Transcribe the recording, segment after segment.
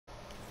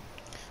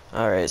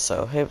Alright,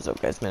 so hey, what's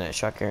up guys, Midnight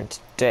Shock here, and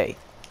today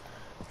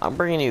I'm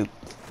bringing you,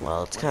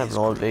 well, it's kind of an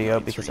old video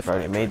because I've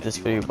already made this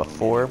video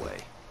before,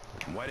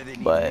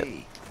 but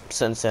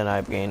since then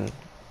I've gained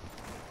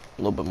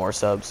a little bit more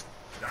subs,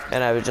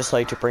 and I would just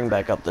like to bring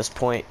back up this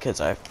point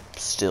because I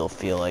still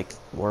feel like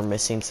we're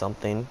missing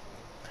something.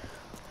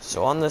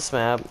 So on this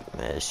map,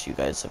 as you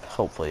guys have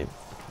hopefully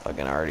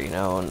fucking already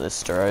known,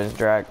 this is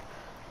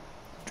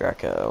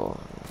Draco,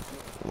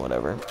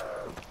 whatever,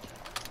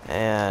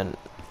 and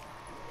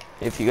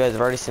if you guys have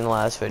already seen the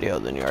last video,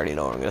 then you already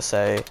know what I'm going to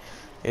say.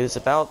 It is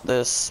about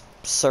this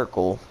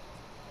circle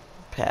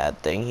pad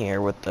thing here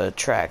with the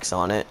tracks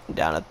on it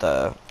down at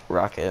the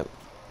rocket.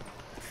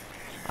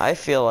 I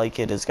feel like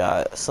it has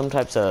got some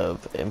types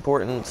of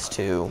importance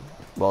to,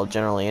 well,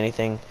 generally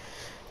anything,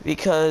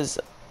 because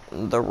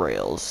the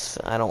rails,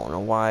 I don't know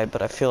why,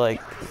 but I feel like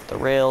the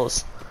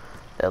rails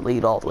that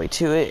lead all the way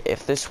to it,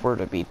 if this were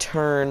to be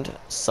turned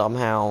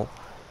somehow,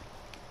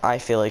 I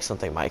feel like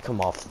something might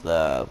come off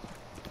the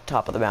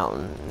top of the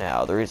mountain.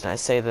 Now the reason I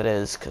say that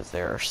is because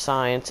there are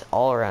signs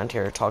all around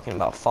here talking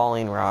about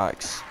falling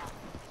rocks.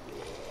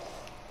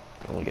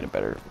 Let me get a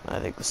better, I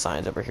think the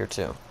signs over here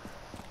too.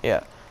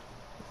 Yeah,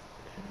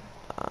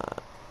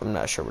 I'm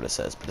not sure what it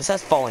says, but it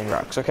says falling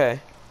rocks. Okay,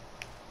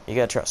 you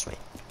gotta trust me.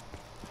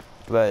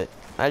 But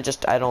I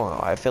don't know,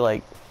 I feel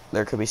like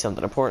there could be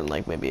something important,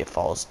 like maybe it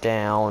falls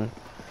down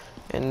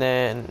and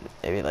then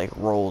maybe like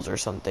rolls or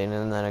something,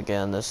 and then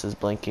again this is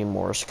blinking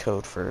Morse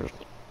code for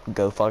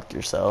go fuck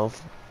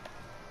yourself.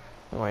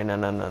 Wait, no,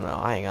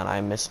 hang on,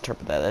 I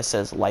misinterpreted that. That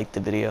says like the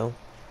video.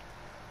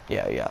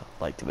 Yeah,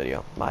 like the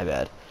video. My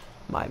bad.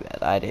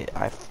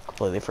 I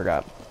completely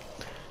forgot.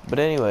 But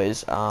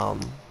anyways,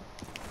 kind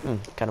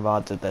of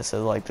odd that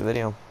says like the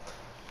video.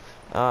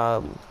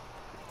 But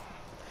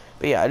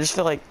yeah, I just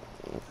feel like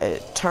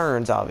it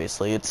turns,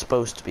 obviously. It's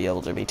supposed to be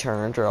able to be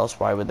turned, or else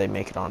why would they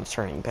make it on a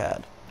turning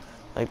pad?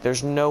 Like,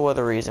 there's no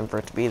other reason for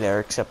it to be there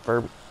except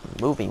for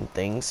moving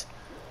things.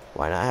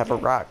 Why not have a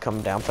rock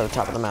come down from the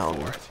top of the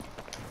mountain?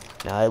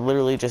 Now, I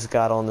literally just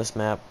got on this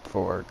map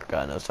for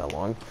God knows how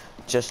long,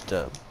 just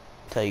to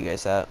tell you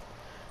guys that.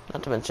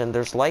 Not to mention,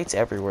 there's lights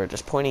everywhere,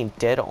 just pointing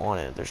dead on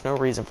it. There's no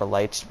reason for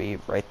lights to be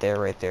right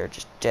there,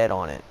 just dead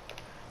on it.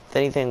 If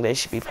anything, they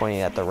should be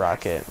pointing at the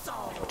rocket,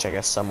 which I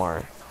guess some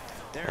are.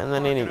 And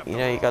then, you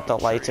know, you got the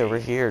lights over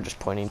here just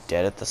pointing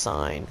dead at the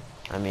sign.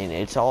 I mean,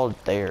 it's all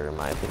there, in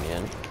my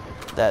opinion.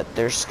 That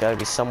there's got to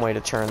be some way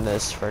to turn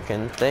this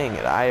freaking thing,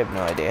 and I have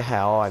no idea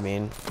how. I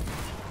mean,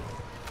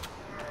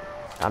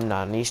 I'm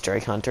not an Easter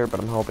egg hunter, but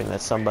I'm hoping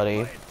that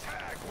somebody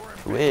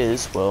who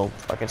is will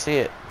fucking see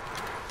it.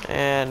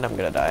 And I'm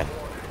gonna die.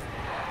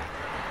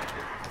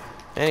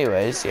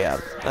 Anyways, yeah,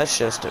 that's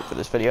just it for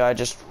this video. I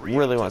just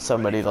really want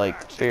somebody to,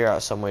 like, figure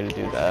out some way to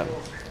do that.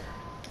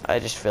 I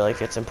just feel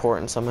like it's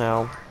important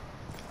somehow,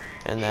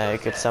 and that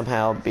it could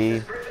somehow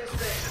be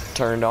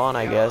turned on,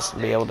 I guess,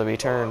 and be able to be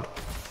turned.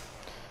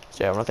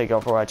 So yeah, I want to thank you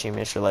all for watching.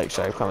 Make sure to like,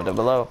 subscribe, comment down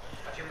below,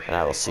 and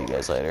I will see you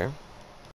guys later.